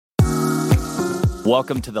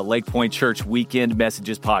Welcome to the Lake Point Church Weekend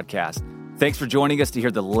Messages Podcast. Thanks for joining us to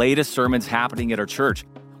hear the latest sermons happening at our church.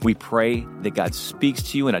 We pray that God speaks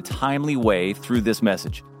to you in a timely way through this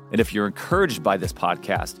message. And if you're encouraged by this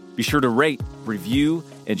podcast, be sure to rate, review,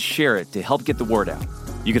 and share it to help get the word out.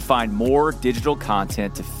 You can find more digital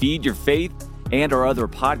content to feed your faith and our other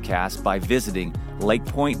podcasts by visiting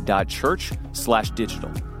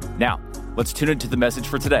lakepoint.church/digital. Now, let's tune into the message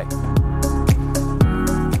for today.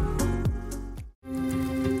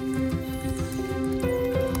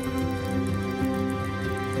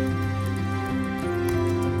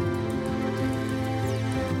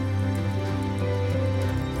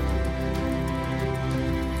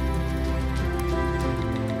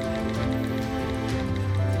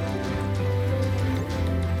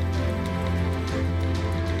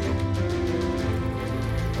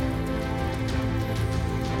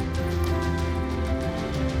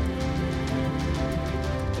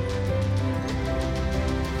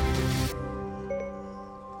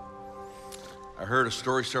 I heard a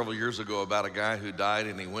story several years ago about a guy who died,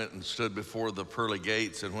 and he went and stood before the pearly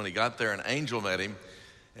gates, and when he got there, an angel met him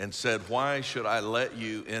and said, "Why should I let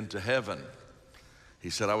you into heaven?" He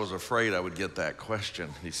said, "I was afraid I would get that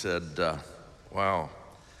question." He said, wow.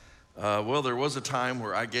 Well, there was a time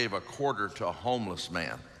where I gave a quarter to a homeless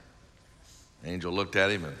man. The angel looked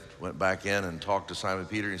at him and went back in and talked to Simon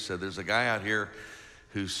Peter. He said, "There's a guy out here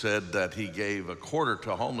who said that he gave a quarter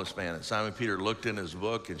to a homeless man." And Simon Peter looked in his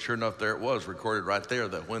book, and sure enough, there it was, recorded right there,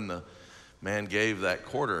 that when the man gave that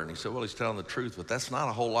quarter. And he said, "Well, he's telling the truth, but that's not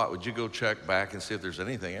a whole lot. Would you go check back and see if there's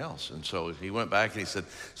anything else?" And so he went back and he said,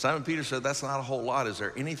 "Simon Peter said, that's not a whole lot. Is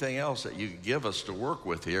there anything else that you could give us to work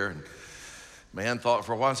with here?" And man thought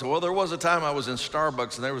for a while and said, "Well, there was a time I was in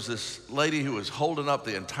Starbucks, and there was this lady who was holding up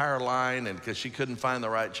the entire line, and because she couldn't find the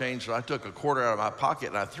right change, so I took a quarter out of my pocket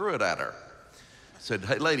and I threw it at her. Said,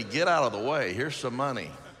 'Hey, lady, get out of the way. Here's some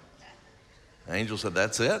money.'" The angel said,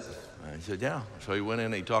 "That's it?" And he said, "Yeah." So he went in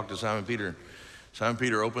and he talked to Simon Peter. Simon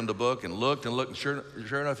Peter opened the book and looked, and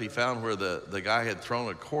sure enough, he found where the guy had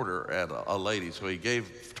thrown a quarter at a lady. So he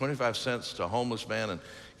gave 25 cents to a homeless man and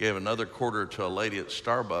gave another quarter to a lady at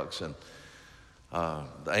Starbucks. And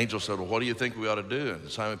the angel said, "Well, what do you think we ought to do?" And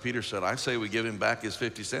Simon Peter said, "I say we give him back his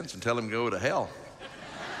 50 cents and tell him to go to hell."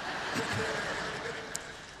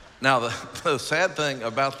 Now, the sad thing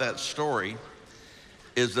about that story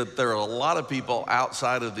is that there are a lot of people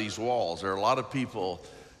outside of these walls. There are a lot of people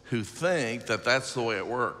who think that that's the way it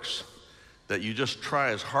works, that you just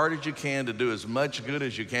try as hard as you can to do as much good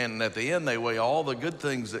as you can, and at the end they weigh all the good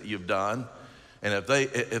things that you've done, and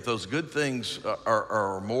if those good things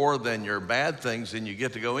are more than your bad things, then you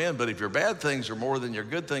get to go in. But if your bad things are more than your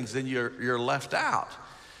good things, then you're left out.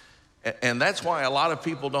 And that's why a lot of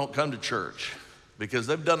people don't come to church, because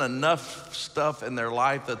they've done enough stuff in their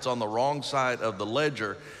life that's on the wrong side of the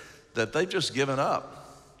ledger that they've just given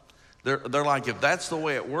up. They're like, if that's the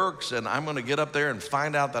way it works and I'm gonna get up there and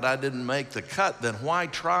find out that I didn't make the cut, then why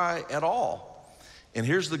try at all? And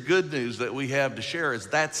here's the good news that we have to share is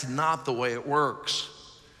that's not the way it works.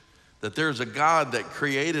 That there's a God that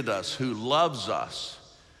created us, who loves us,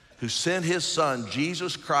 who sent his son,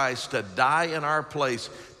 Jesus Christ, to die in our place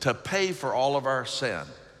to pay for all of our sin.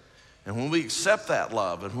 And when we accept that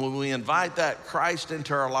love, and when we invite that Christ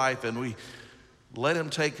into our life, and we let him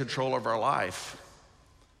take control of our life,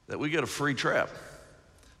 that we get a free trip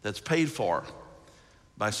that's paid for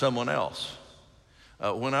by someone else.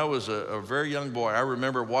 When I was a very young boy, I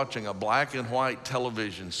remember watching a black and white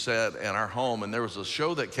television set in our home, and there was a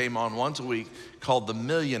show that came on once a week called The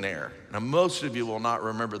Millionaire. Now, most of you will not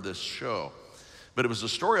remember this show, but it was a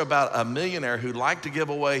story about a millionaire who liked to give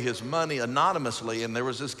away his money anonymously, and there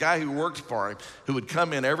was this guy who worked for him who would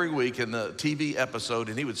come in every week in the TV episode,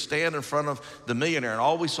 and he would stand in front of the millionaire, and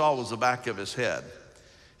all we saw was the back of his head.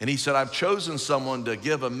 And he said, "I've chosen someone to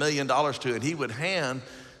give $1 million to," and he would hand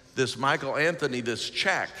this Michael Anthony this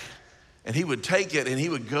check, and he would take it and he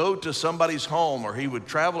would go to somebody's home, or he would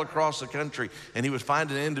travel across the country and he would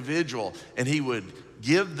find an individual and he would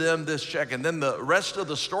give them this check. And then the rest of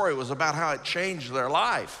the story was about how it changed their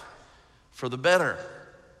life for the better.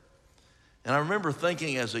 And I remember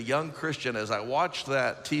thinking as a young Christian, as I watched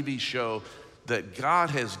that TV show, that God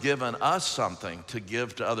has given us something to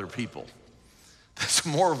give to other people that's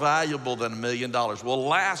more valuable than $1 million, will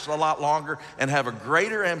last a lot longer and have a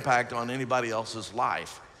greater impact on anybody else's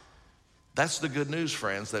life. That's the good news,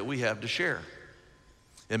 friends, that we have to share.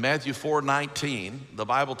 In Matthew 4:19, the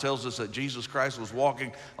Bible tells us that Jesus Christ was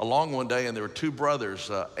walking along one day, and there were two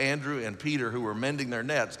brothers, Andrew and Peter, who were mending their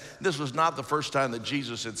nets. This was not the first time that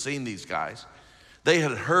Jesus had seen these guys. They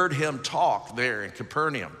had heard him talk there in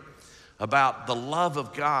Capernaum. about the love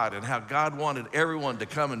of God and how God wanted everyone to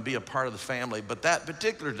come and be a part of the family. But that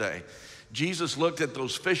particular day, Jesus looked at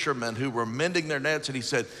those fishermen who were mending their nets and he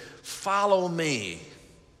said, "Follow me.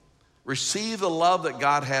 Receive the love that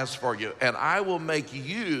God has for you, and I will make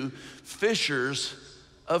you fishers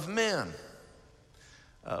of men."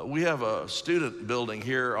 We have a student building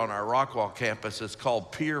here on our Rockwall campus. It's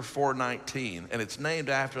called Pier 419, and it's named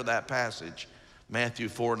after that passage, Matthew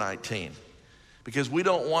 4:19. Because we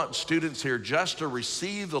don't want students here just to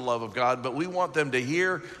receive the love of God, but we want them to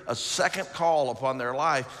hear a second call upon their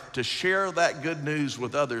life to share that good news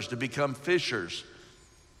with others, to become fishers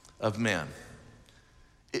of men.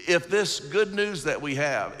 If this good news that we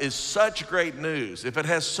have is such great news, if it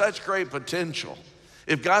has such great potential,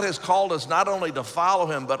 if God has called us not only to follow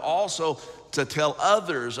him, but also to tell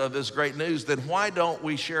others of this great news, then why don't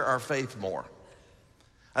we share our faith more?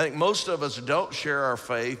 I think most of us don't share our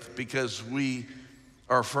faith because we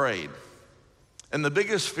are afraid. And the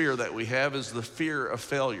biggest fear that we have is the fear of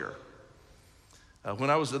failure. When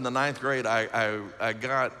I was in the 9th grade, I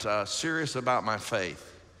got serious about my faith.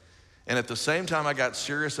 And at the same time I got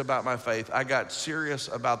serious about my faith, I got serious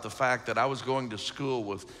about the fact that I was going to school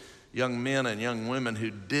with young men and young women who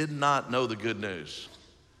did not know the good news,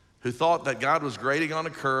 who thought that God was grading on a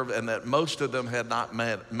curve and that most of them had not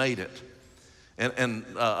made it. And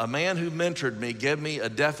a man who mentored me gave me a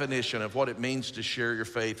definition of what it means to share your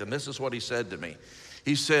faith. And this is what he said to me.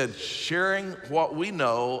 He said, sharing what we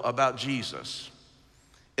know about Jesus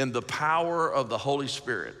in the power of the Holy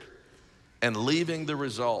Spirit and leaving the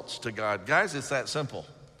results to God. Guys, it's that simple.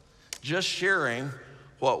 Just sharing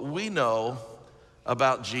what we know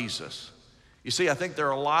about Jesus. You see, I think there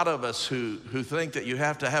are a lot of us who think that you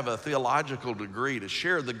have to have a theological degree to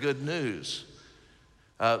share the good news.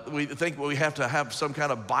 We think we have to have some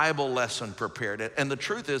kind of Bible lesson prepared. And the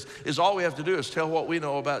truth is all we have to do is tell what we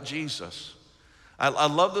know about Jesus. I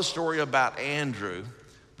love the story about Andrew.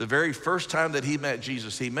 The very first time that he met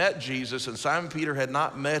Jesus and Simon Peter had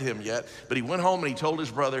not met him yet, but he went home and he told his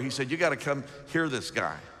brother, he said, "You got to come hear this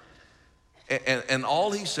guy." And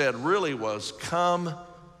all he said really was, "Come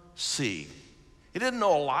see." He didn't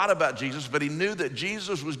know a lot about Jesus, but he knew that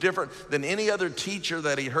Jesus was different than any other teacher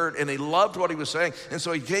that he heard, and he loved what he was saying. And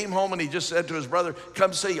so he came home and he just said to his brother,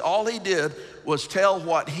 "Come see." All he did was tell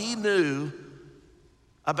what he knew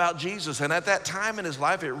about Jesus. And at that time in his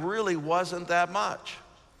life, it really wasn't that much.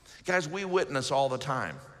 Guys, we witness all the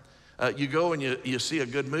time. You go and you see a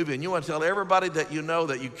good movie, and you want to tell everybody that you know,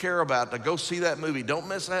 that you care about, to go see that movie. Don't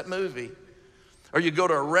miss that movie. Or you go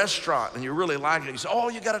to a restaurant and you really like it. You say, "Oh,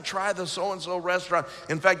 you got to try the so-and-so restaurant."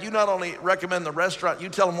 In fact, you not only recommend the restaurant, you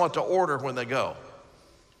tell them what to order when they go.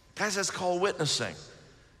 Guys, that's called witnessing.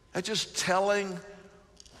 That's just telling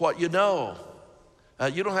what you know.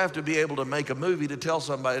 You don't have to be able to make a movie to tell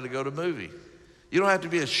somebody to go to a movie. You don't have to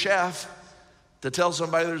be a chef to tell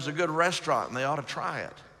somebody there's a good restaurant and they ought to try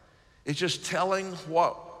it. It's just telling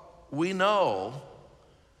what we know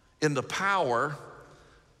in the power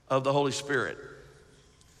of the Holy Spirit.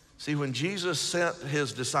 See, when Jesus sent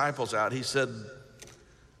his disciples out, he said,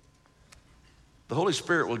 the Holy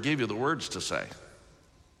Spirit will give you the words to say.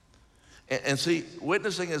 And see,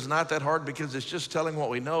 witnessing is not that hard because it's just telling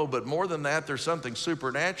what we know, but more than that, there's something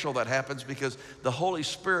supernatural that happens because the Holy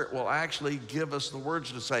Spirit will actually give us the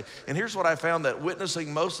words to say. And here's what I found, that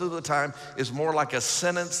witnessing most of the time is more like a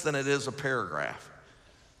sentence than it is a paragraph.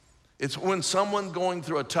 It's when someone's going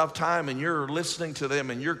through a tough time and you're listening to them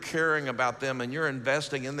and you're caring about them and you're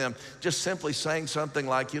investing in them, just simply saying something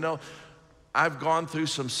like, "You know, I've gone through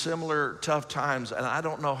some similar tough times and I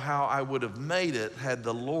don't know how I would have made it had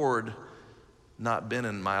the Lord not been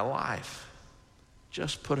in my life."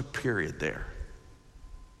 Just put a period there.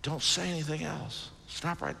 Don't say anything else.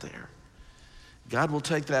 Stop right there. God will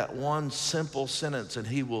take that one simple sentence and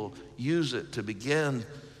he will use it to begin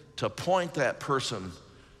to point that person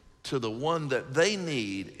to the one that they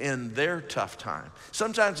need in their tough time.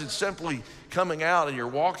 Sometimes it's simply coming out and you're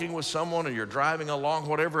walking with someone or you're driving along,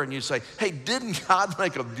 whatever, and you say, "Hey, didn't God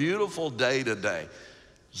make a beautiful day today?"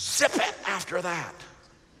 Zip it after that.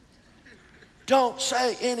 Don't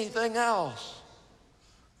say anything else.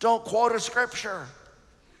 Don't quote a scripture.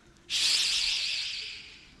 Shh.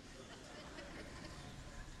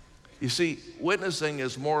 You see, witnessing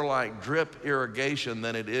is more like drip irrigation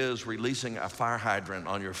than it is releasing a fire hydrant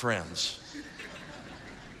on your friends.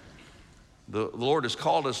 The Lord has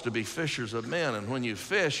called us to be fishers of men, and when you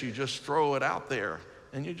fish, you just throw it out there,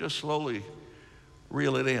 and you just slowly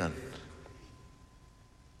reel it in.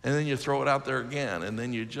 And then you throw it out there again, and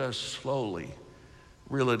then you just slowly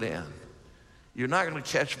reel it in. You're not going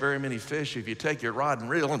to catch very many fish if you take your rod and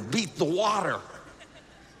reel and beat the water.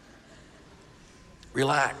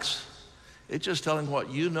 Relax. It's just telling what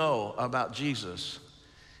you know about Jesus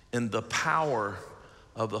in the power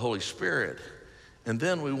of the Holy Spirit. And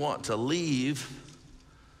then we want to leave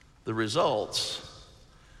the results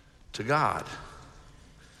to God,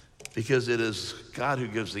 because it is God who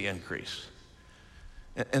gives the increase.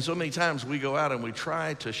 And so many times we go out and we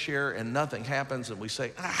try to share and nothing happens, and we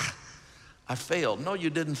say, I failed. No, you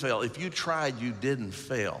didn't fail. If you tried, you didn't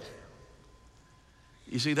fail.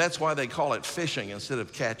 You see, that's why they call it fishing instead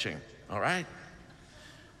of catching, all right?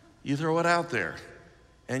 You throw it out there,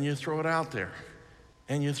 and you throw it out there,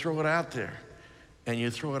 and you throw it out there, and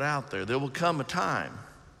you throw it out there. There will come a time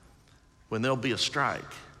when there'll be a strike,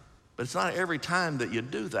 but it's not every time that you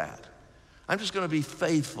do that. I'm just gonna be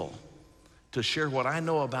faithful to share what I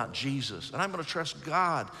know about Jesus, and I'm gonna trust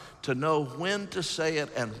God to know when to say it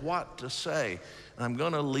and what to say, and I'm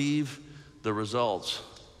gonna leave the results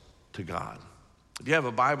to God. If you have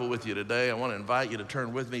a Bible with you today, I want to invite you to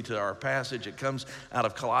turn with me to our passage. It comes out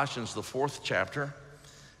of Colossians, the 4th chapter,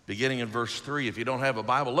 beginning in verse 3. If you don't have a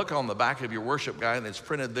Bible, look on the back of your worship guide, and it's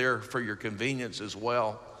printed there for your convenience as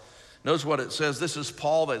well. Notice what it says. This is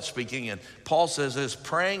Paul that's speaking, and Paul says this,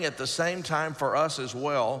 praying at the same time for us as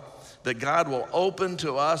well, that God will open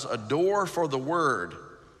to us a door for the word,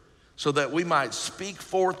 so that we might speak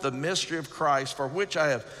forth the mystery of Christ, for which I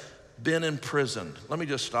have been imprisoned. Let me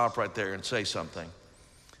just stop right there and say something.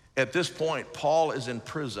 At this point, Paul is in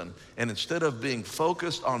prison, and instead of being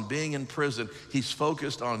focused on being in prison, he's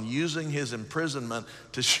focused on using his imprisonment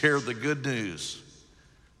to share the good news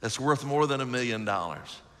that's worth more than $1 million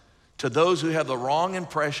to those who have the wrong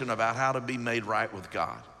impression about how to be made right with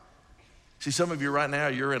God. See, some of you right now,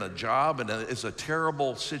 you're in a job, and it's a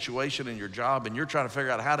terrible situation in your job, and you're trying to figure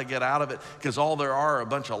out how to get out of it, because all there are a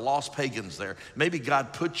bunch of lost pagans there. Maybe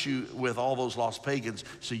God put you with all those lost pagans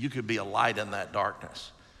so you could be a light in that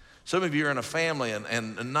darkness. Some of you are in a family,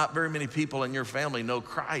 and not very many people in your family know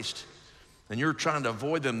Christ, and you're trying to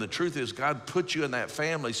avoid them. The truth is, God put you in that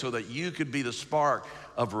family so that you could be the spark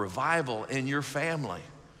of revival in your family.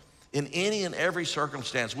 In any and every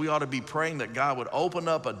circumstance, we ought to be praying that God would open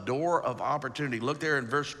up a door of opportunity. Look there in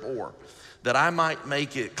verse 4, that I might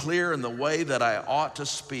make it clear in the way that I ought to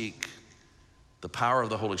speak the power of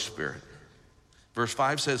the Holy Spirit. Verse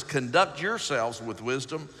 5 says, conduct yourselves with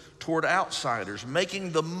wisdom toward outsiders,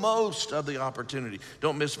 making the most of the opportunity.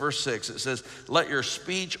 Don't miss verse 6. It says, let your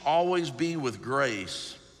speech always be with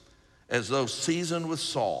grace, as though seasoned with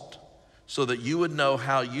salt, so that you would know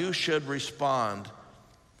how you should respond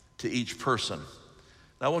to each person.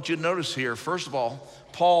 Now I want you to notice here, first of all,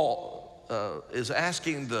 Paul is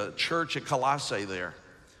asking the church at Colossae there,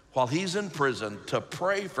 while he's in prison, to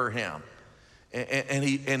pray for him. And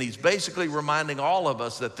he's basically reminding all of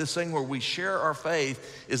us that this thing where we share our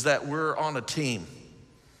faith is that we're on a team.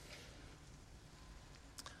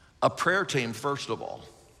 A prayer team, first of all,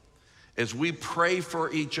 as we pray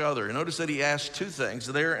for each other. And notice that he asked two things.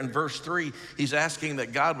 There in verse 3, he's asking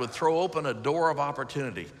that God would throw open a door of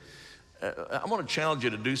opportunity. I want to challenge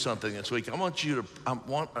you to do something this week. I want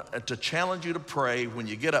to challenge you to pray when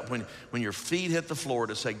you get up, when your feet hit the floor,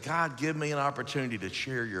 to say, God, give me an opportunity to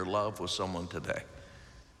share your love with someone today.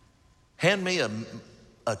 Hand me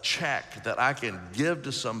a check that I can give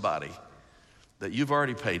to somebody that you've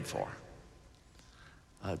already paid for.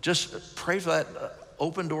 Just pray for that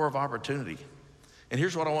open door of opportunity. And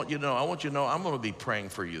here's what I want you to know. I want you to know I'm going to be praying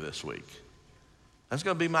for you this week. That's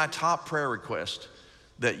going to be my top prayer request,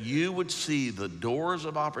 that you would see the doors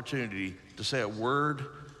of opportunity to say a word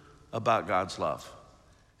about God's love.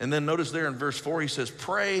 And then notice there in verse 4, he says,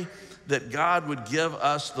 pray that God would give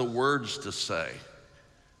us the words to say,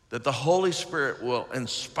 that the Holy Spirit will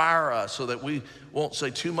inspire us so that we won't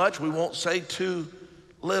say too much, we won't say too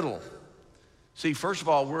little. See, first of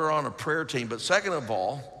all, we're on a prayer team, but second of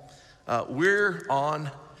all, we're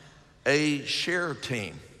on a share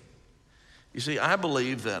team. You see, I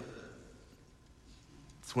believe that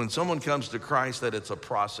when someone comes to Christ, that it's a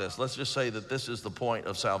process. Let's just say that this is the point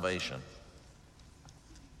of salvation.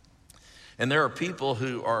 And there are people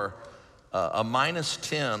who are a minus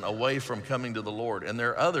 10 away from coming to the Lord, and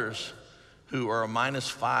there are others who are a minus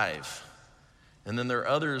 5. And then there are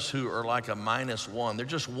others who are like a minus 1. They're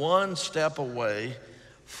just one step away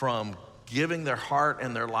from giving their heart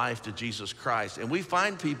and their life to Jesus Christ. And we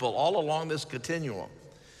find people all along this continuum.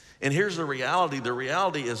 And here's the reality. The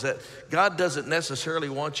reality is that God doesn't necessarily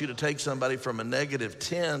want you to take somebody from a negative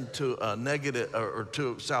 10 to a negative, or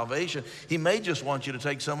to salvation. He may just want you to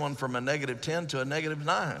take someone from a negative 10 to a negative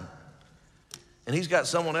 9. And he's got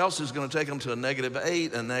someone else who's going to take him to a -8, a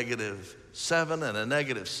 -7, and a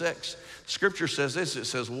 -6. Scripture says this, it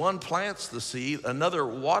says, one plants the seed, another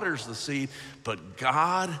waters the seed, but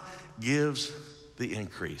God gives the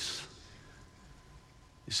increase.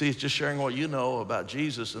 You see, it's just sharing what you know about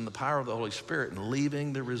Jesus and the power of the Holy Spirit and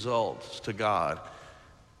leaving the results to God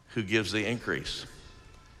who gives the increase.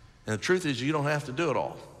 And the truth is, you don't have to do it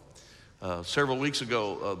all. Several weeks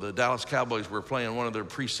ago, the Dallas Cowboys were playing one of their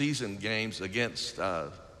preseason games against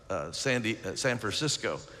San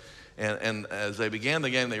Francisco. And as they began the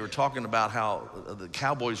game, they were talking about how the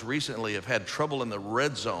Cowboys recently have had trouble in the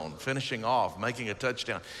red zone, finishing off, making a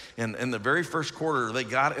touchdown. And in the very first quarter, they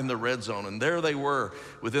got in the red zone, and there they were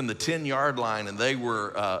within the 10-yard line, and they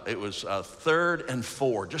were, it was 3rd and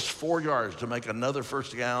 4, just 4 yards to make another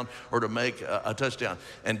first down or to make a touchdown.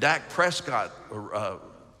 And Dak Prescott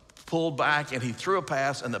pulled back, and he threw a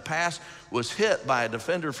pass, and the pass was hit by a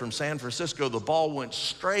defender from San Francisco. The ball went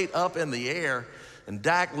straight up in the air, and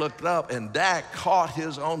Dak looked up, and Dak caught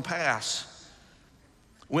his own pass,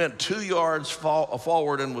 went 2 yards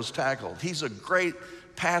forward and was tackled. He's a great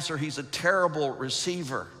passer. He's a terrible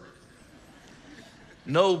receiver.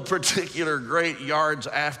 No particular great yards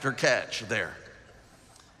after catch there.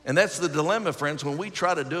 And that's the dilemma, friends. When we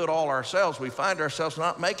try to do it all ourselves, we find ourselves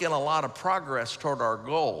not making a lot of progress toward our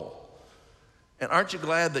goal. And aren't you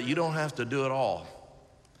glad that you don't have to do it all?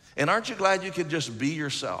 And aren't you glad you can just be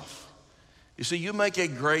yourself? You see, you make a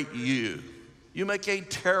great you. You make a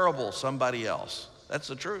terrible somebody else. That's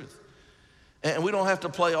the truth. And we don't have to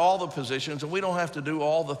play all the positions, and we don't have to do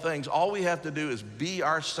all the things. All we have to do is be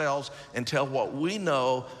ourselves and tell what we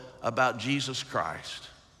know about Jesus Christ.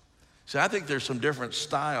 See, I think there's some different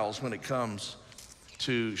styles when it comes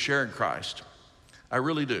to sharing Christ. I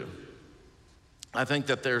really do. I think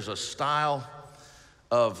that there's a style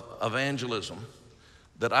of evangelism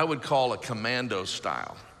that I would call a commando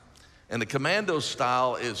style. And the commando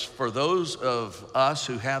style is for those of us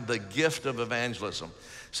who have the gift of evangelism.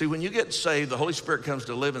 See, when you get saved, the Holy Spirit comes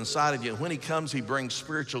to live inside of you. And when he comes, he brings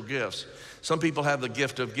spiritual gifts. Some people have the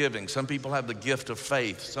gift of giving. Some people have the gift of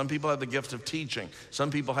faith. Some people have the gift of teaching.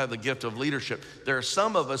 Some people have the gift of leadership. There are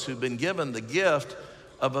some of us who've been given the gift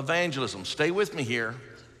of evangelism. Stay with me here.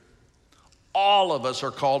 All of us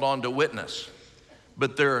are called on to witness.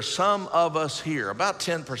 But there are some of us here, about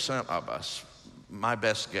 10% of us, my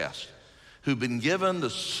best guess, who've been given the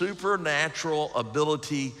supernatural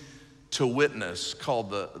ability to witness called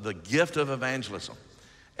the gift of evangelism.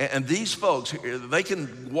 And these folks, they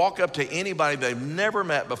can walk up to anybody they've never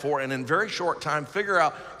met before and in very short time figure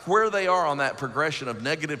out where they are on that progression of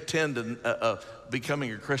 -10 to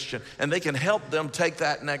becoming a Christian, and they can help them take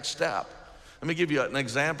that next step. Let me give you an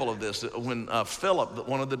example of this. When Philip,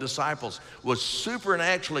 one of the disciples, was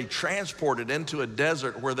supernaturally transported into a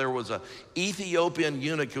desert where there was an Ethiopian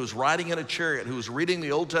eunuch who was riding in a chariot, who was reading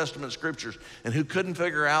the Old Testament scriptures and who couldn't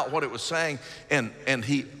figure out what it was saying, and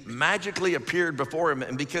he magically appeared before him,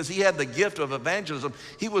 and because he had the gift of evangelism,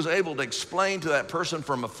 he was able to explain to that person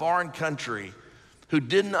from a foreign country who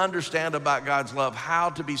didn't understand about God's love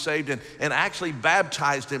how to be saved, and actually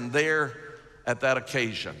baptized him there at that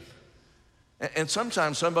occasion. And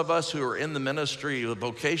sometimes some of us who are in the ministry, the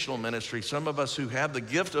vocational ministry, some of us who have the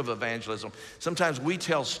gift of evangelism, sometimes we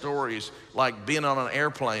tell stories like being on an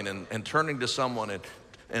airplane and turning to someone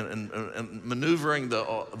and maneuvering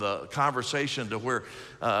the conversation to where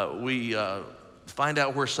we find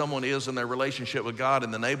out where someone is in their relationship with God,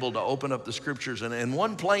 and then able to open up the scriptures and in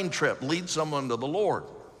one plane trip lead someone to the Lord.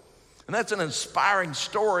 And that's an inspiring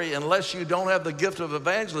story unless you don't have the gift of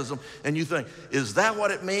evangelism and you think, is that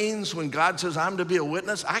what it means when God says I'm to be a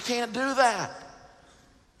witness? I can't do that.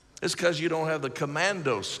 It's because you don't have the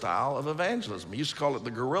commando style of evangelism. We used to call it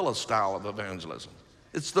the guerrilla style of evangelism.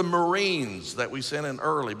 It's the Marines that we sent in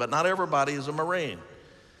early, but not everybody is a Marine.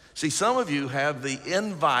 See, some of you have the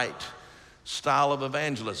invite style of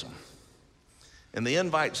evangelism. And the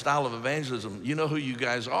invite style of evangelism, you know who you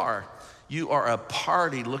guys are. You are a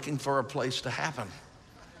party looking for a place to happen.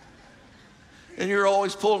 And you're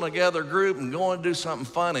always pulling together a group and going to do something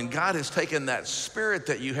fun. And God has taken that spirit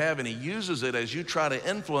that you have and he uses it as you try to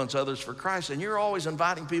influence others for Christ. And you're always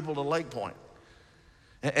inviting people to Lake Point.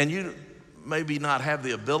 And you maybe not have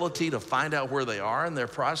the ability to find out where they are in their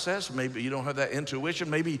process. Maybe you don't have that intuition.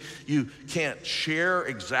 Maybe you can't share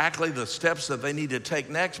exactly the steps that they need to take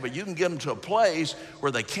next, but you can get them to a place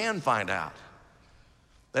where they can find out.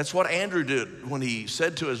 That's what Andrew did when he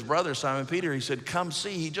said to his brother, Simon Peter, he said, come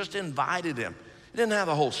see. He just invited him. He didn't have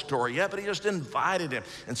the whole story yet, but he just invited him.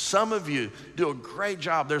 And some of you do a great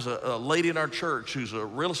job. There's a lady in our church who's a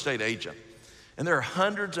real estate agent. And there are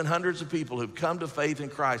hundreds and hundreds of people who've come to faith in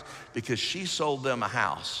Christ because she sold them a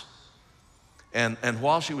house. And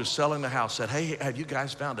while she was selling the house, said, hey, have you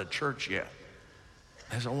guys found a church yet?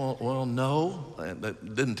 I said, well, no. And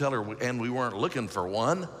didn't tell her, and we weren't looking for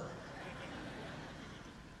one.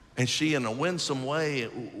 And she, in a winsome way,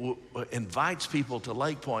 invites people to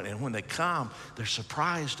Lake Point. And when they come, they're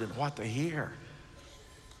surprised at what they hear.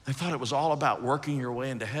 They thought it was all about working your way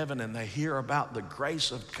into heaven, and they hear about the grace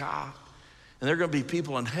of God. And there are going to be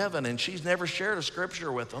people in heaven, and she's never shared a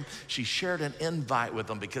scripture with them. She shared an invite with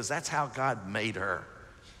them because that's how God made her.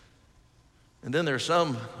 And then there's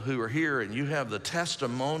some who are here, and you have the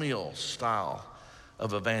testimonial style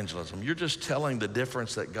of evangelism. You're just telling the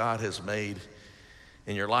difference that God has made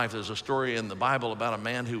in your life. There's a story in the Bible about a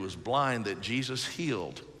man who was blind that Jesus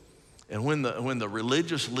healed. And when the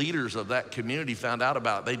religious leaders of that community found out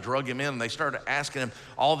about it, they drug him in and they started asking him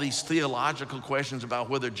all these theological questions about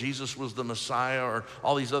whether Jesus was the Messiah or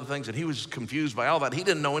all these other things. And he was confused by all that. He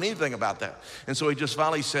didn't know anything about that. And so he just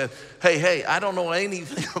finally said, hey, I don't know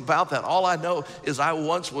anything about that. All I know is I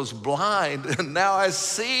once was blind and now I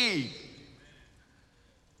see.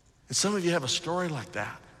 And some of you have a story like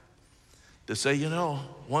that. To say,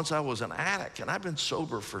 once I was an addict and I've been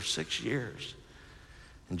sober for 6 years.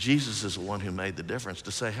 And Jesus is the one who made the difference.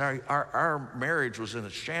 To say, our marriage was in a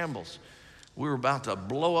shambles. We were about to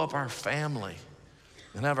blow up our family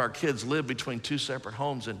and have our kids live between two separate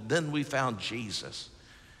homes. And then we found Jesus.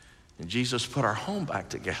 And Jesus put our home back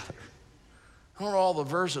together. I don't know all the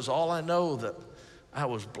verses. All I know that I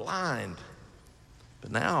was blind.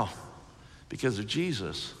 But now, because of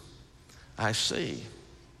Jesus, I see.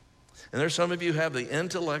 And there's some of you who have the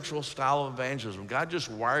intellectual style of evangelism. God just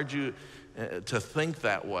wired you to think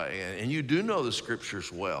that way. And you do know the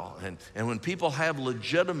scriptures well. And when people have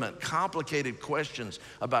legitimate, complicated questions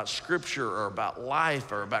about scripture or about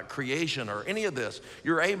life or about creation or any of this,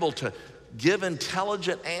 you're able to give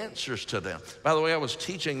intelligent answers to them. By the way, I was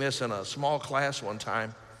teaching this in a small class one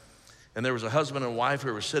time, and there was a husband and wife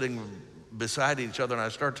who were sitting beside each other, and I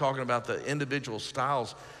started talking about the individual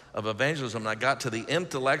styles of evangelism. And I got to the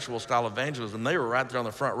intellectual style of evangelism. They were right there on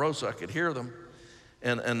the front row so I could hear them.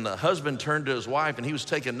 And the husband turned to his wife and he was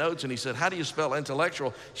taking notes and he said, how do you spell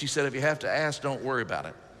intellectual? She said, if you have to ask, don't worry about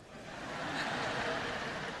it.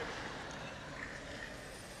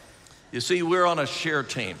 You see, we're on a share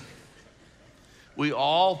team. We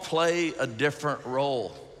all play a different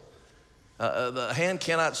role. The hand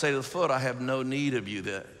cannot say to the foot, I have no need of you.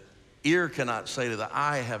 The ear cannot say to the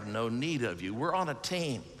eye, I have no need of you. We're on a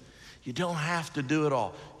team. You don't have to do it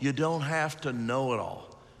all. You don't have to know it all.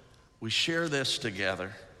 We share this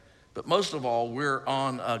together. But most of all, we're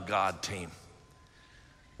on a God team.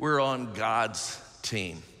 We're on God's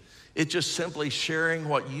team. It's just simply sharing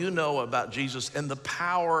what you know about Jesus and the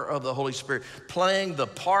power of the Holy Spirit, playing the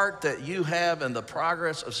part that you have in the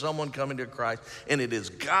progress of someone coming to Christ. And it is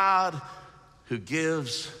God who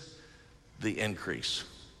gives the increase.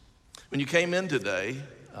 When you came in today,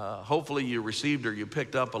 hopefully you received or you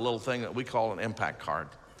picked up a little thing that we call an impact card.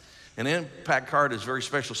 An impact card is very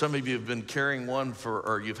special. Some of you have been carrying one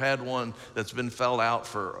or you've had one that's been filled out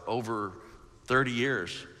for over 30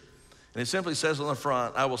 years. And it simply says on the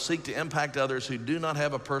front, I will seek to impact others who do not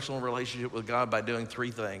have a personal relationship with God by doing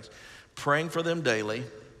three things: praying for them daily,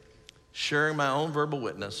 sharing my own verbal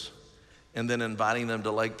witness, and then inviting them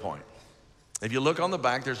to Lake Point. If you look on the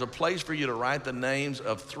back, there's a place for you to write the names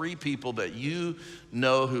of 3 people that you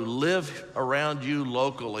know who live around you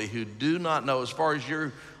locally who do not know, as far as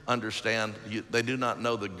you understand, they do not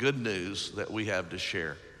know the good news that we have to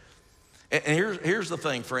share. And here's the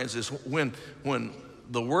thing, friends, is when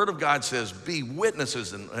the Word of God says be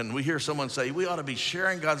witnesses, and we hear someone say we ought to be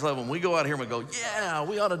sharing God's love, and we go out here and we go, yeah,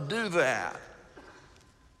 we ought to do that.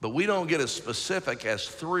 But we don't get as specific as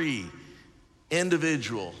 3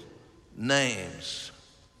 individual names,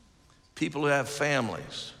 people who have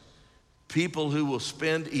families, people who will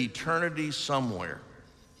spend eternity somewhere,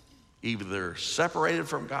 either separated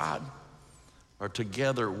from God or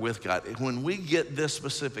together with God. When we get this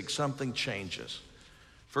specific, something changes.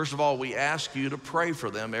 First of all, we ask you to pray for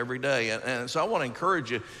them every day. And so I want to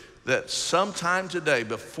encourage you that sometime today,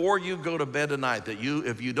 before you go to bed tonight, that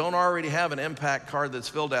if you don't already have an impact card that's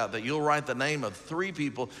filled out, that you'll write the name of 3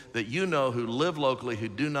 people that you know who live locally who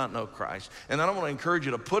do not know Christ. And then I want to encourage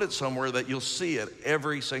you to put it somewhere that you'll see it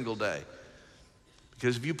every single day.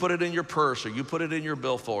 Because if you put it in your purse or you put it in your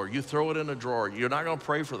billfold or you throw it in a drawer, you're not going to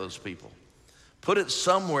pray for those people. Put it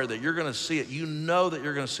somewhere that you're going to see it. You know that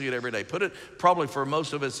you're going to see it every day. Put it, probably for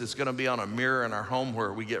most of us, it's going to be on a mirror in our home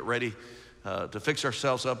where we get ready to fix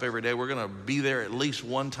ourselves up every day. We're gonna be there at least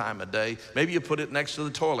one time a day. Maybe you put it next to the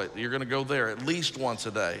toilet. You're gonna go there at least once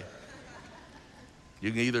a day.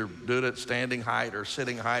 You can either do it at standing height or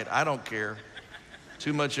sitting height. I don't care.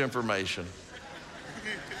 Too much information.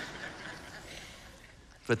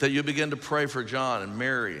 But that you begin to pray for John and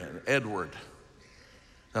Mary and Edward.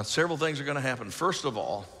 Now, several things are gonna happen. First of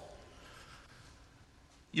all,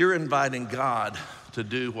 you're inviting God to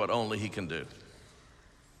do what only he can do.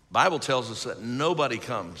 The Bible tells us that nobody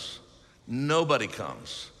comes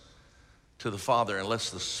to the Father unless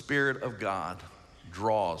the Spirit of God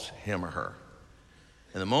draws him or her.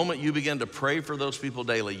 And the moment you begin to pray for those people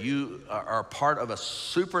daily, you are part of a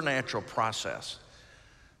supernatural process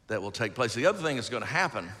that will take place. The other thing that's gonna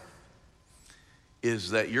happen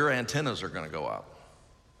is that your antennas are gonna go up.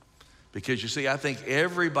 Because you see, I think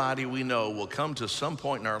everybody we know will come to some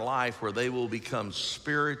point in our life where they will become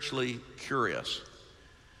spiritually curious.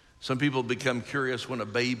 Some people become curious when a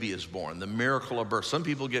baby is born, the miracle of birth. Some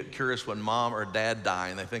people get curious when mom or dad die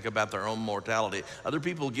and they think about their own mortality. Other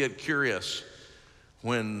people get curious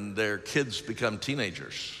when their kids become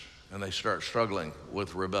teenagers and they start struggling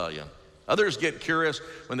with rebellion. Others get curious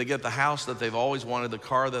when they get the house that they've always wanted, the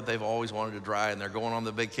car that they've always wanted to drive, and they're going on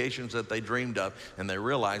the vacations that they dreamed of, and they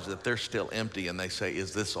realize that they're still empty, and they say,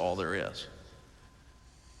 is this all there is?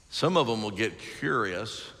 Some of them will get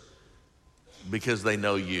curious because they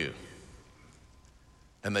know you,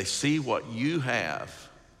 and they see what you have,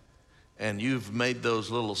 and you've made those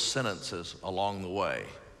little sentences along the way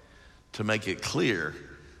to make it clear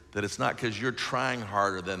that it's not because you're trying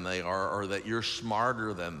harder than they are, or that you're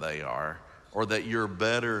smarter than they are, or that you're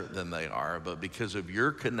better than they are, but because of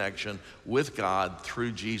your connection with God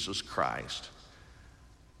through Jesus Christ.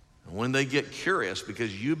 And when they get curious,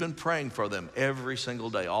 because you've been praying for them every single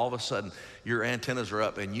day, all of a sudden your antennas are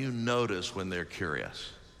up and you notice when they're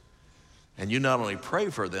curious. And you not only pray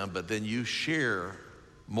for them, but then you share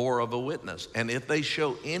more of a witness. And if they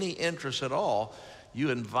show any interest at all, you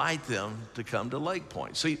invite them to come to Lake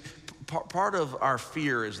Point. See, part of our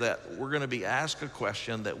fear is that we're gonna be asked a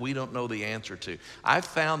question that we don't know the answer to. I've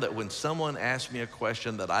found that when someone asks me a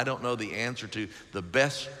question that I don't know the answer to, the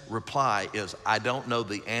best reply is, I don't know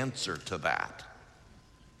the answer to that.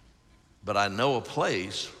 But I know a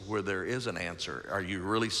place where there is an answer. Are you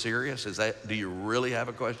really serious? Do you really have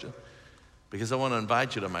a question? Because I wanna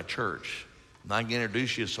invite you to my church. And I can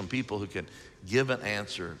introduce you to some people who can give an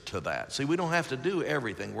answer to that. See, we don't have to do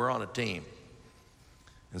everything. We're on a team.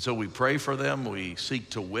 And so we pray for them. We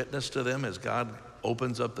seek to witness to them as God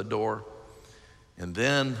opens up the door. And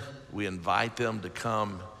then we invite them to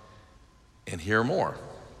come and hear more.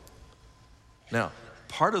 Now,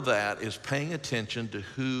 part of that is paying attention to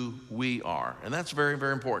who we are. And that's very,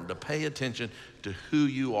 very important, to pay attention to who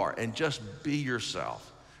you are and just be yourself.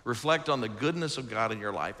 Reflect on the goodness of God in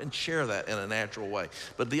your life and share that in a natural way.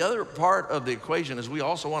 But the other part of the equation is we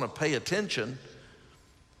also want to pay attention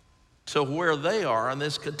to where they are on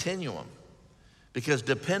this continuum. Because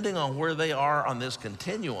depending on where they are on this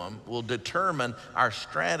continuum will determine our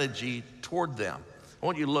strategy toward them. I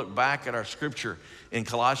want you to look back at our scripture in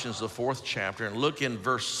Colossians, the 4th chapter, and look in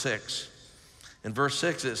verse 6. In verse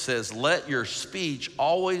 6 it says, let your speech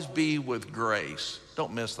always be with grace.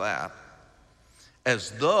 Don't miss that.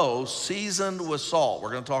 As though seasoned with salt.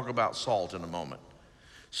 We're going to talk about salt in a moment.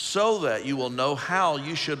 So that you will know how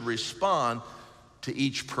you should respond to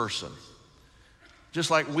each person.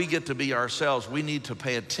 Just like we get to be ourselves, we need to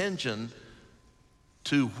pay attention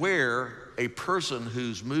to where a person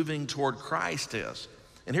who's moving toward Christ is.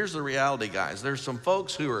 And here's the reality, guys. There's some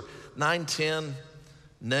folks who are 9, 10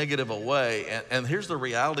 negative away. And here's the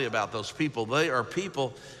reality about those people. They are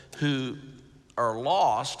people who are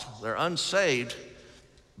lost, they're unsaved,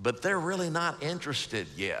 but they're really not interested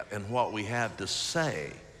yet in what we have to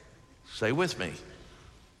say. Say with me.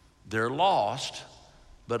 They're lost,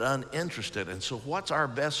 but uninterested. And so what's our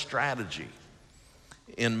best strategy?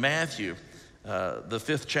 In Matthew, the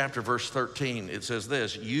 5th chapter, verse 13, it says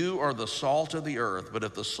this, you are the salt of the earth, but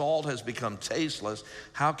if the salt has become tasteless,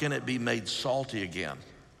 how can it be made salty again?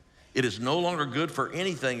 It is no longer good for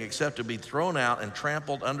anything except to be thrown out and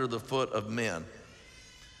trampled under the foot of men.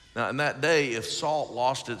 Now, in that day, if salt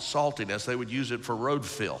lost its saltiness, they would use it for road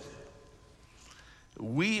fill.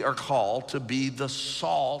 We are called to be the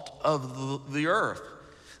salt of the earth.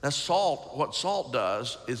 Now, salt, what salt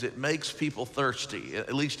does is it makes people thirsty,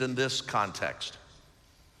 at least in this context.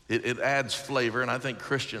 It adds flavor, and I think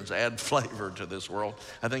Christians add flavor to this world.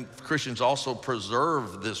 I think Christians also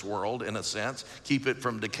preserve this world in a sense, keep it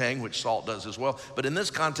from decaying, which salt does as well. But in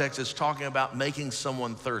this context, it's talking about making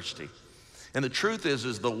someone thirsty. And the truth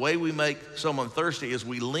is the way we make someone thirsty is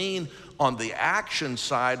we lean on the action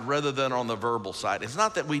side rather than on the verbal side. It's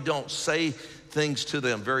not that we don't say things to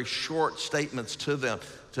them, very short statements to them,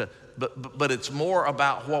 but it's more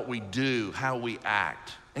about what we do, how we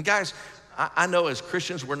act. And guys, I know as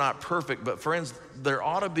Christians we're not perfect, but friends, there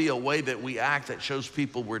ought to be a way that we act that shows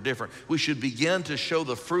people we're different. We should begin to show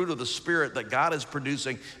the fruit of the Spirit that God is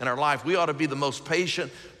producing in our life. We ought to be the most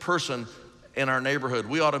patient person in our neighborhood.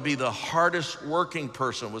 We ought to be the hardest working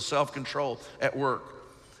person with self-control at work.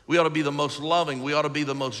 We ought to be the most loving. We ought to be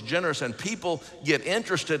the most generous. And people get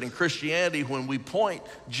interested in Christianity when we point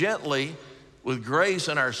gently with grace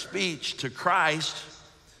in our speech to Christ.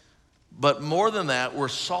 But more than that, we're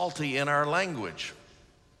salty in our language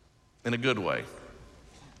in a good way.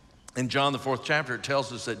 In John, the 4th chapter, it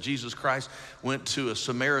tells us that Jesus Christ went to a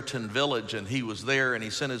Samaritan village, and he was there, and he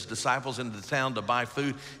sent his disciples into the town to buy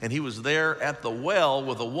food, and he was there at the well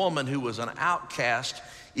with a woman who was an outcast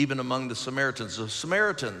even among the Samaritans. The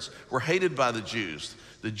Samaritans were hated by the Jews.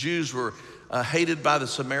 The Jews were hated by the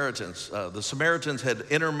Samaritans. The Samaritans had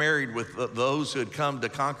intermarried with those who had come to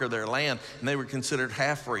conquer their land, and they were considered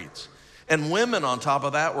half-breeds. And women on top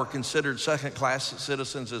of that were considered second-class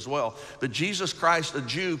citizens as well. But Jesus Christ, a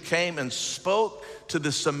Jew, came and spoke to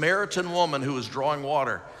the Samaritan woman who was drawing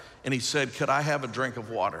water. And he said, "Could I have a drink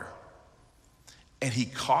of water?" And he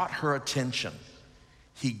caught her attention.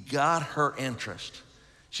 He got her interest.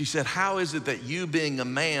 She said, "How is it that you, being a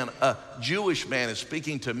man, a Jewish man, is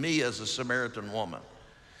speaking to me as a Samaritan woman?"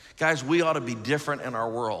 Guys, we ought to be different in our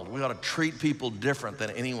world. We ought to treat people different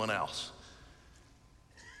than anyone else.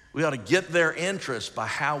 We ought to get their interest by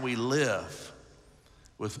how we live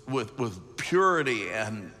with purity,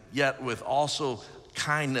 and yet with also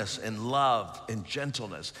kindness and love and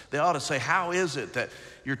gentleness. They ought to say, "How is it that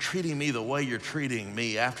you're treating me the way you're treating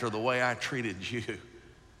me after the way I treated you?"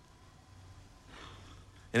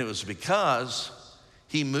 And it was because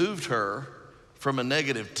he moved her from a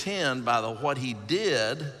 -10 by what he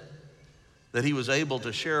did that he was able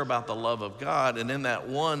to share about the love of God. And in that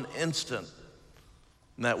one instant,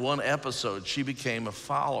 in that one episode, she became a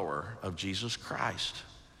follower of Jesus Christ.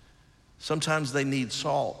 Sometimes they need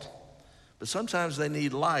salt, but sometimes they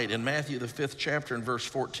need light. In Matthew, the 5th chapter, in verse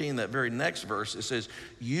 14, that very next verse, it says,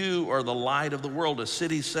 "You are the light of the world. A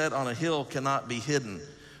city set on a hill cannot be hidden.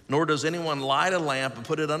 Nor does anyone light a lamp and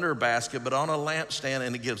put it under a basket, but on a lampstand,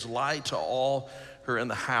 and it gives light to all who are in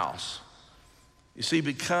the house." You see,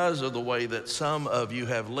 because of the way that some of you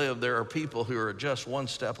have lived, there are people who are just one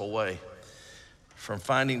step away from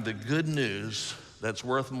finding the good news that's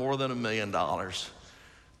worth more than $1 million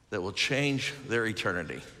that will change their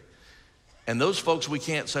eternity. And those folks, we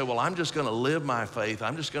can't say, "Well, I'm just gonna live my faith.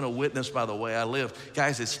 I'm just gonna witness by the way I live."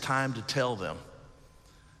 Guys, it's time to tell them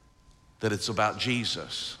that it's about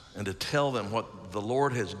Jesus and to tell them what the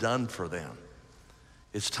Lord has done for them.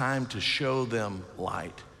 It's time to show them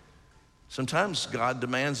light. Sometimes God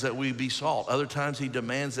demands that we be salt. Other times he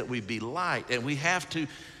demands that we be light. And we have to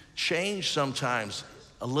change sometimes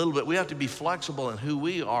a little bit. We have to be flexible in who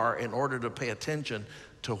we are in order to pay attention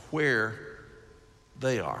to where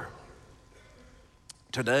they are.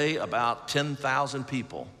 Today, about 10,000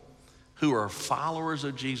 people who are followers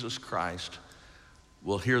of Jesus Christ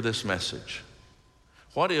will hear this message.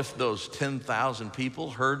 What if those 10,000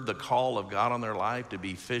 people heard the call of God on their life to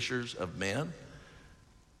be fishers of men?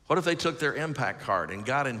 What if they took their impact card and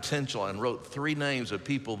got intentional and wrote 3 names of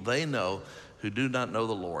people they know who do not know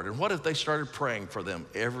the Lord? And what if they started praying for them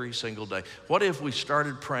every single day? What if we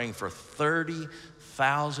started praying for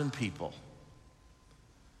 30,000 people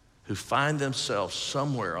who find themselves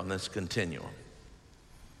somewhere on this continuum?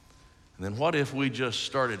 And then what if we just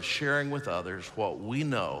started sharing with others what we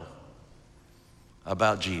know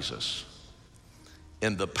about Jesus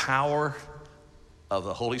in the power of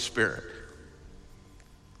the Holy Spirit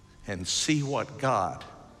and see what God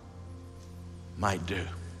might do?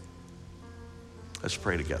 Let's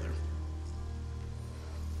pray together.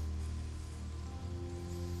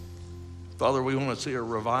 Father, we want to see a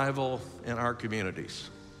revival in our communities.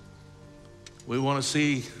 We want to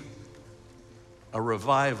see a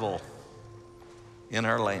revival in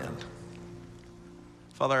our land.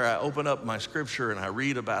 Father, I open up my scripture and I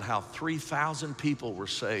read about how 3,000 people were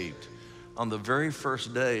saved on the very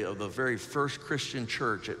first day of the very first Christian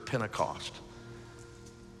church at Pentecost,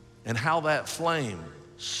 and how that flame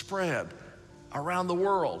spread around the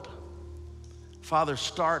world. Father,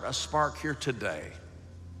 start a spark here today.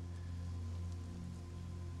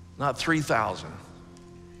 Not 3,000,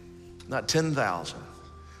 not 10,000.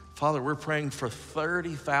 Father, we're praying for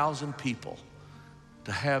 30,000 people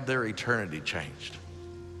to have their eternity changed.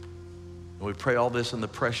 And we pray all this in the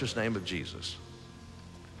precious name of Jesus.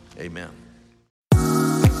 Amen.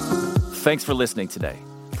 Thanks for listening today.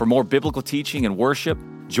 For more biblical teaching and worship,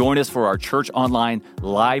 join us for our Church Online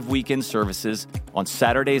live weekend services on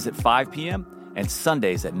Saturdays at 5 p.m. and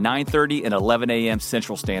Sundays at 9:30 and 11 a.m.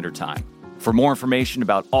 Central Standard Time. For more information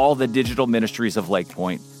about all the digital ministries of Lake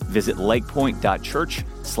Point, visit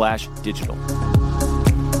lakepoint.church/digital.